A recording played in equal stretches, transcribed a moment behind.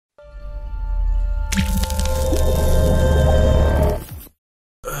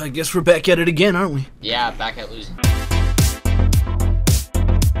I guess we're back at it again, aren't we? Yeah, back at losing.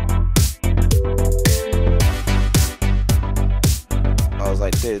 I was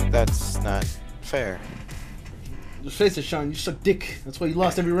like, dude, that's not fair. Just face it, Sean. You suck dick. That's why you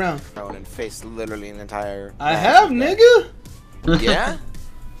lost every round. And faced literally an entire. I have, nigga. Yeah?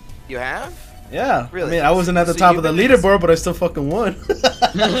 You have? Yeah. Really? I mean, I wasn't at the So top you've of the been leaderboard, but I still fucking won.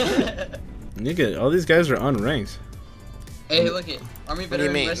 Nigga, all these guys are unranked. Hey, look it. Army What do you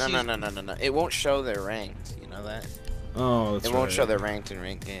veteran mean? rescues. No. It won't show their ranked. You know that? Oh, that's It won't show their ranked in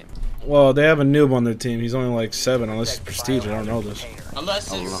ranked game. Well, they have a noob on their team. He's only like 7, unless it's prestige. I don't know this.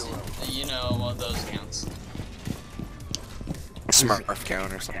 Unless it's, you know, one of those counts. Smurf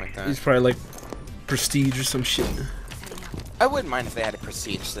count or something like He's that. probably like prestige or some shit. I wouldn't mind if they had a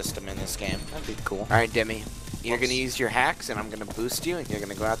prestige system in this game. That'd be cool. Alright, Demi. You're gonna use your hacks, and I'm gonna boost you, and you're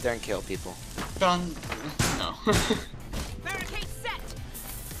gonna go out there and kill people. Done. No. Barricade set.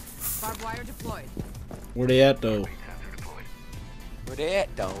 Barbed wire deployed. Where they at though? Where they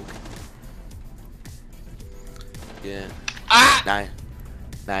at, dog? Yeah. Ah!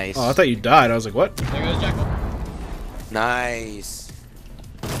 Nice. Oh, I thought you died. I was like, what? There goes Jackal. Nice.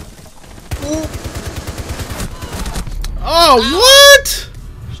 Oh, what?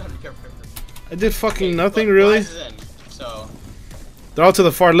 Shut up, be careful. I did fucking Okay, nothing, but really. Wise is in, so. They're all to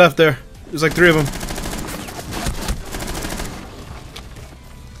the far left there. There's like 3 of them.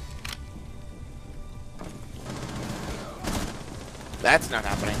 That's not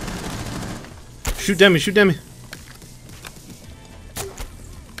happening. Shoot Demi, shoot Demi.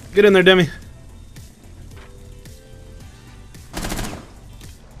 Get in there, Demi.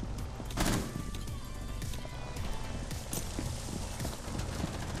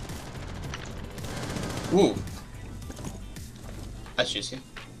 Ooh. That's juicy.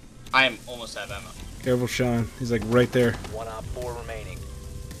 I am almost out of ammo. Careful, Sean. He's like right there. 1 op 4 remaining.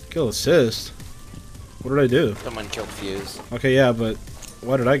 Kill assist. What did I do? Someone killed Fuse. Okay, yeah, but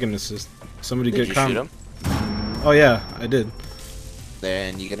why did I get an assist? Somebody Did get you com- shoot him? Oh yeah, I did.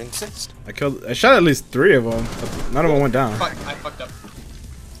 Then you get an assist. I shot at least 3 of them. But none of them went down. Fuck, I fucked up.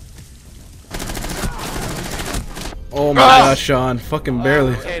 Oh my gosh, Sean. Fucking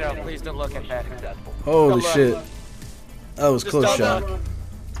barely. Potato, please don't look at that. Holy shit. That was close shot.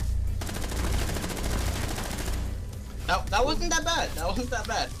 That wasn't that bad. That wasn't that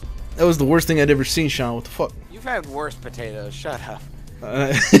bad. That was the worst thing I'd ever seen, Sean. What the fuck? You've had worse potatoes. Shut up.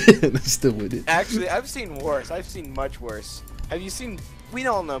 Still with it. Actually, I've seen worse. I've seen much worse. Have you seen? We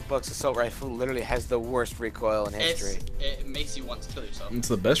all know Buck's assault rifle literally has the worst recoil in history. It makes you want to kill yourself. It's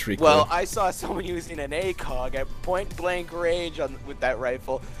the best recoil. Well, I saw someone using an ACOG at point blank range with that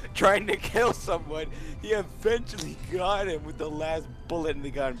rifle, trying to kill someone. He eventually got him with the last bullet in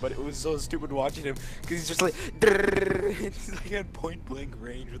the gun, but it was so stupid watching him because he's just like, he's like at point blank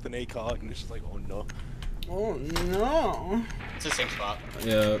range with an ACOG, and it's just like, oh no. Oh no. It's the same spot.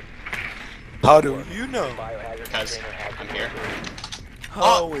 Yeah. How do you know? Biohazard Because container I'm activated. here.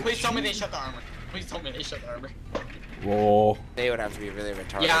 Oh, Oh, it's please tell me you. they shut the armor. Please tell me they shut the armor. Whoa. They would have to be really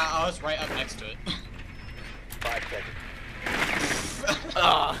retarded. Yeah, I was right up next to it. 5 seconds.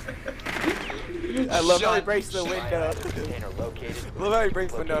 I love how he Shut- breaks the shut- window. Biohazard container located. I love how he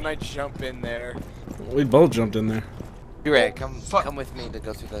breaks the window and I jump in there. We both jumped in there. You're right. Come Fuck. with me to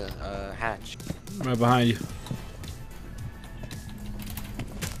go through the hatch. Right behind you.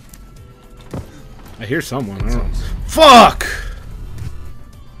 I hear someone. I don't know. Fuck!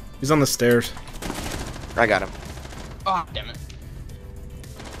 He's on the stairs. I got him. Oh, damn it.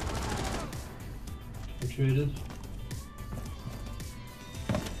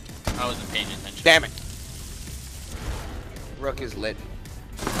 I wasn't paying attention. Damn it. Rook is lit.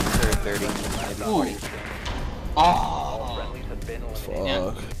 30, maybe 40. Oh, Friendlies have been eliminated. Fuck.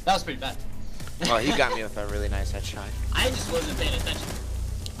 yeah. That was pretty bad. Oh, he got me with a really nice headshot. I just wasn't paying attention.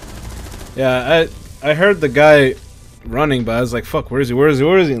 Yeah, I heard the guy running, but I was like, fuck, where is he? Where is he?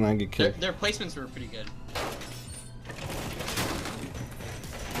 Where is he? And I get killed. Their placements were pretty good.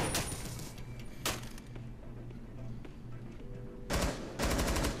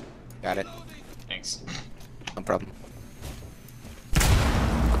 Got it. Thanks. No problem.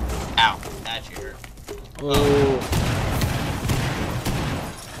 Ow, that you hurt. Oh.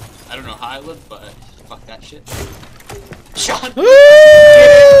 I don't know how I live, but fuck that shit. Sean! Woo!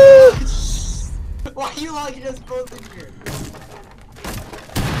 Why are you logging us both in here?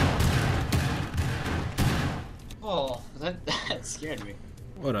 Oh, that scared me.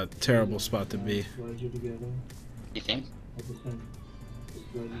 What a terrible spot to be. You think?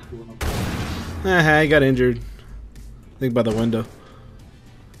 I got injured. I think by the window.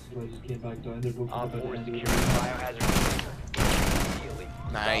 Op 4 securing biohazard container. immediately.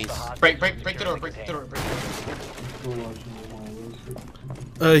 Nice. Stop the Break hostage the door, and break the secure door, break the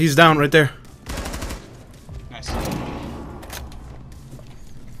door. He's down right there. Nice.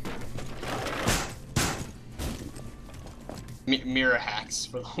 Mirror hacks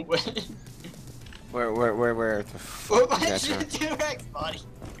for the win. Where? What my That's shit, right. T-Rex body.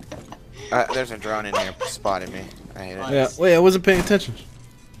 There's a drone in here spotting me. I hate it. Yeah. Wait, I wasn't paying attention.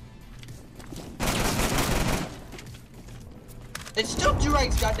 It's still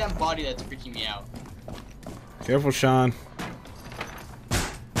T-Rex goddamn body that's freaking me out. Careful, Sean.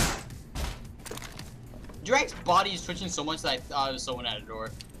 T-Rex body is twitching so much that I thought it was someone at a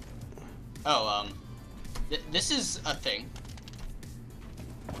door. Oh, this is a thing.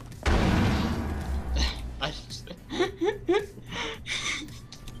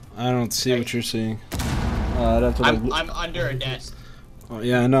 I don't see what you're seeing. I'd have to like. I'm under a desk. Oh,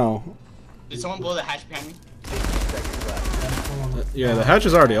 yeah, I know. Did someone blow the hatch behind me? 15 seconds left. Yeah, the hatch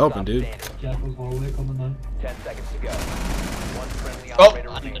is already open, Stop dude. standing. Jackals hallway coming down. 10 seconds to go. One friendly Oh, operator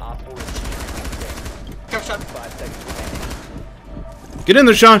remaining. Op 4 is Careful shot. 5 seconds remaining. Get in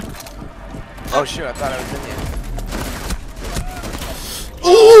there, Sean. Oh shoot! I thought I was in there.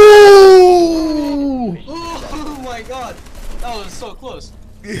 Ooh! Oh my god. That was so close.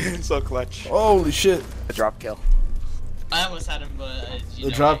 So clutch. Holy shit! A drop kill. I almost had him, but you The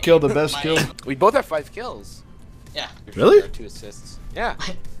know, drop kill, the best my- kill. We both have 5 kills. Yeah. Really? 2 assists. Yeah.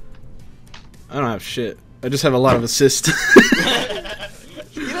 I don't have shit. I just have a lot of assists.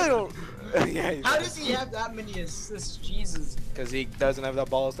 You don't. Yeah. How does he have that many assists? Jesus. Because he doesn't have the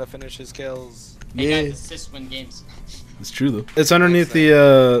balls to finish his kills. Hey Yeah. guys, assists win games. It's true though. It's underneath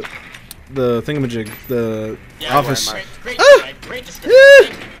the thingamajig, the Yeah, office. Great, Ah! great description.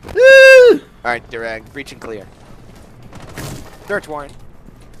 Thank you. Alright, Durag, breach and clear. Search warrant.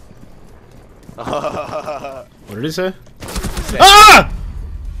 What did he say? Ah!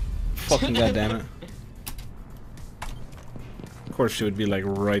 Fucking goddammit. Of course she would be like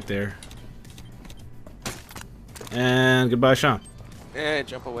right there. And goodbye, Sean.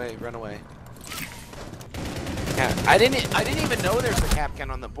 Jump away, run away. Yeah, I didn't even know there's a Capcan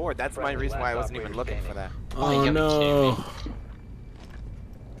on the board. That's my reason why I wasn't even looking for that. Oh, you Oh gotta be no. kidding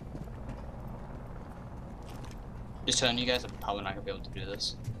Just telling you guys, I'm probably not gonna be able to do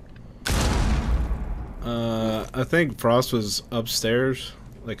this. I think Frost was upstairs,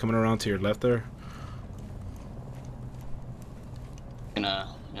 like coming around to your left there.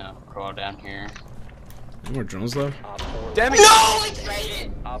 Gonna, you know, crawl down here. Any more drones left? Op 4 Damn it! No, I tried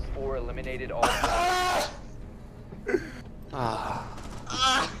it. Op 4 eliminated all. Ah.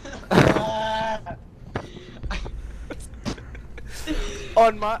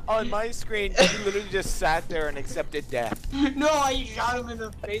 On my screen, you literally just sat there and accepted death. No, I shot him in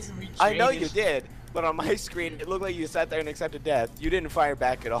the face and we I know traded. you did, but on my screen, it looked like you sat there and accepted death. You didn't fire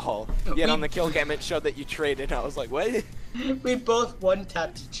back at all. Yet on the kill cam, it showed that you traded. I was like, what? We both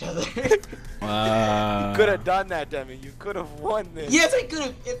one-tapped each other. Wow. Could have done that, Demi. You could have won this. Yes, I could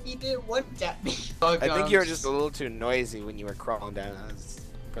have if he did one-tap me. Oh, I God, think you were just a little too noisy when you were crawling down. That was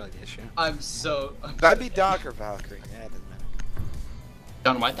probably the issue. I'm so... That'd be Doc or Valkyrie. Yeah, it doesn't matter.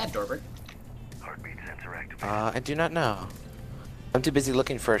 Don, why'd that door break? I do not know. I'm too busy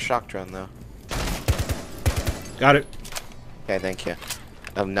looking for a shock drone, though. Got it. Okay, thank you.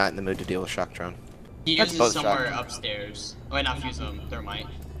 I'm not in the mood to deal with shock drone. He That's uses both somewhere shotguns. upstairs. Oh, wait, not fuse them. Thermite.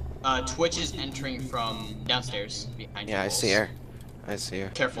 Twitch is entering from downstairs behind Yeah, you I walls. see her. I see her.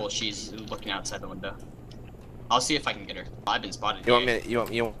 Careful, she's looking outside the window. I'll see if I can get her. I've been spotted. You want here.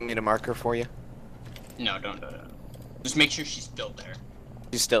 me? You want me to mark her for you? No, don't. Just make sure she's still there.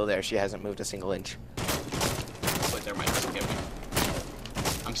 She's still there. She hasn't moved a single inch. Wait, there might be some getaway.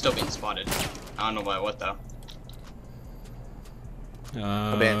 I'm still being spotted. I don't know by what though.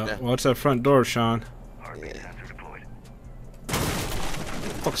 Watch that front door, Sean. Yeah.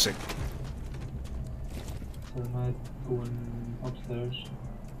 Fuck's sake. Thermite going upstairs.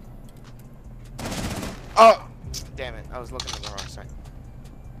 Oh! Damn it! I was looking at the wrong side.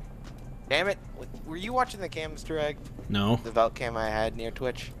 Damn it! Were you watching the cams, Drag? No, The Velt cam I had near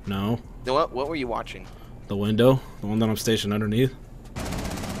Twitch? no. What were you watching? The window, the one that I'm stationed underneath.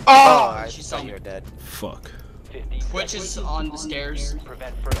 Oh! I she thought saw you were dead. Fuck. 15 Twitch seconds. is on the stairs.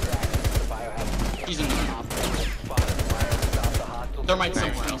 Prevent further access to the biohazard. He's in the Op 4 spotted the fire and stop the hostile. Thermite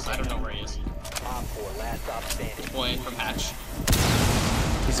somewhere else. I don't know where he is. Op 4 last stop standing. Point from hatch.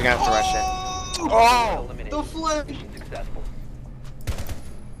 He's gonna have to rush it. Oh! Eliminated. The flip. Mission successful.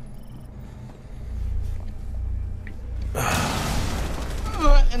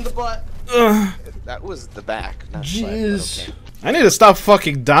 In the butt. Ugh. That was the back. Not the butt, Jeez. but I need to stop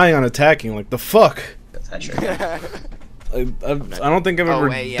fucking dying on attacking. Like the fuck. That's that shirt. okay. I don't think I've Oh, ever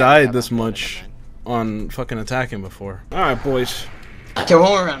wait, yeah, died yeah, this never much mind. on fucking attacking before. All right, boys. Okay, one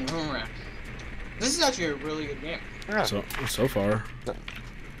more round. This is actually a really good game. Yeah. So far,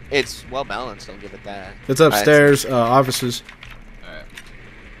 It's well balanced. I'll give it that. it's upstairs, offices.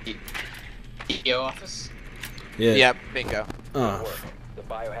 Alright. EO office. Yeah. Yep. Bingo. Oh, Work. The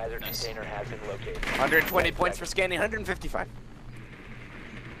biohazard Nice. container has been located. 120 points for scanning. 155.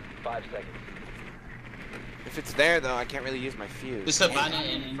 5 seconds. If it's there though, I can't really use my fuse. There's Savannah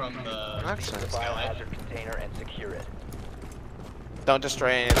in from the Actually, The skylight. biohazard container and secure it. don't destroy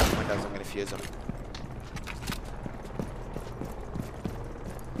any of the windows. I'm gonna fuse them.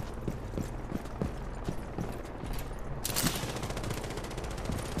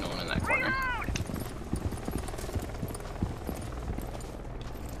 No one in that corner.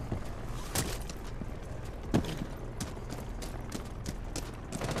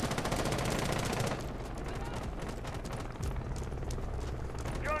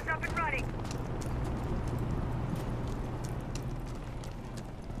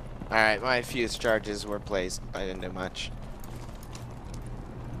 Alright, my fuse charges were placed. I didn't do much.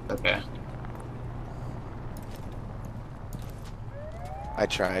 Okay. I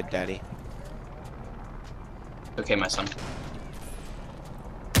tried, Daddy. Okay, my son.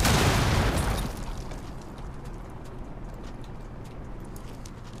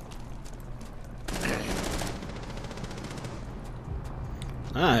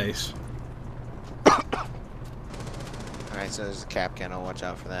 nice. Alright, so there's a cap kennel. Watch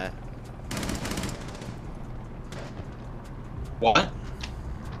out for that. What?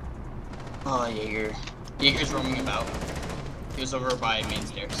 Oh, Jaeger. Jaeger's roaming about. He was over by main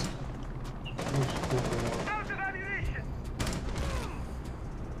stairs.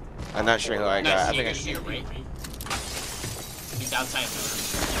 I'm not sure who I got. I think I Jaeger's here, should. right? He's outside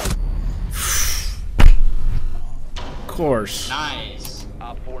the Of course. Nice.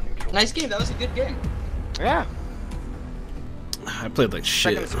 Op 4 neutral. Nice game. That was a good game. Yeah. I played like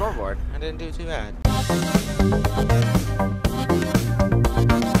shit. Second scoreboard. I didn't do too bad.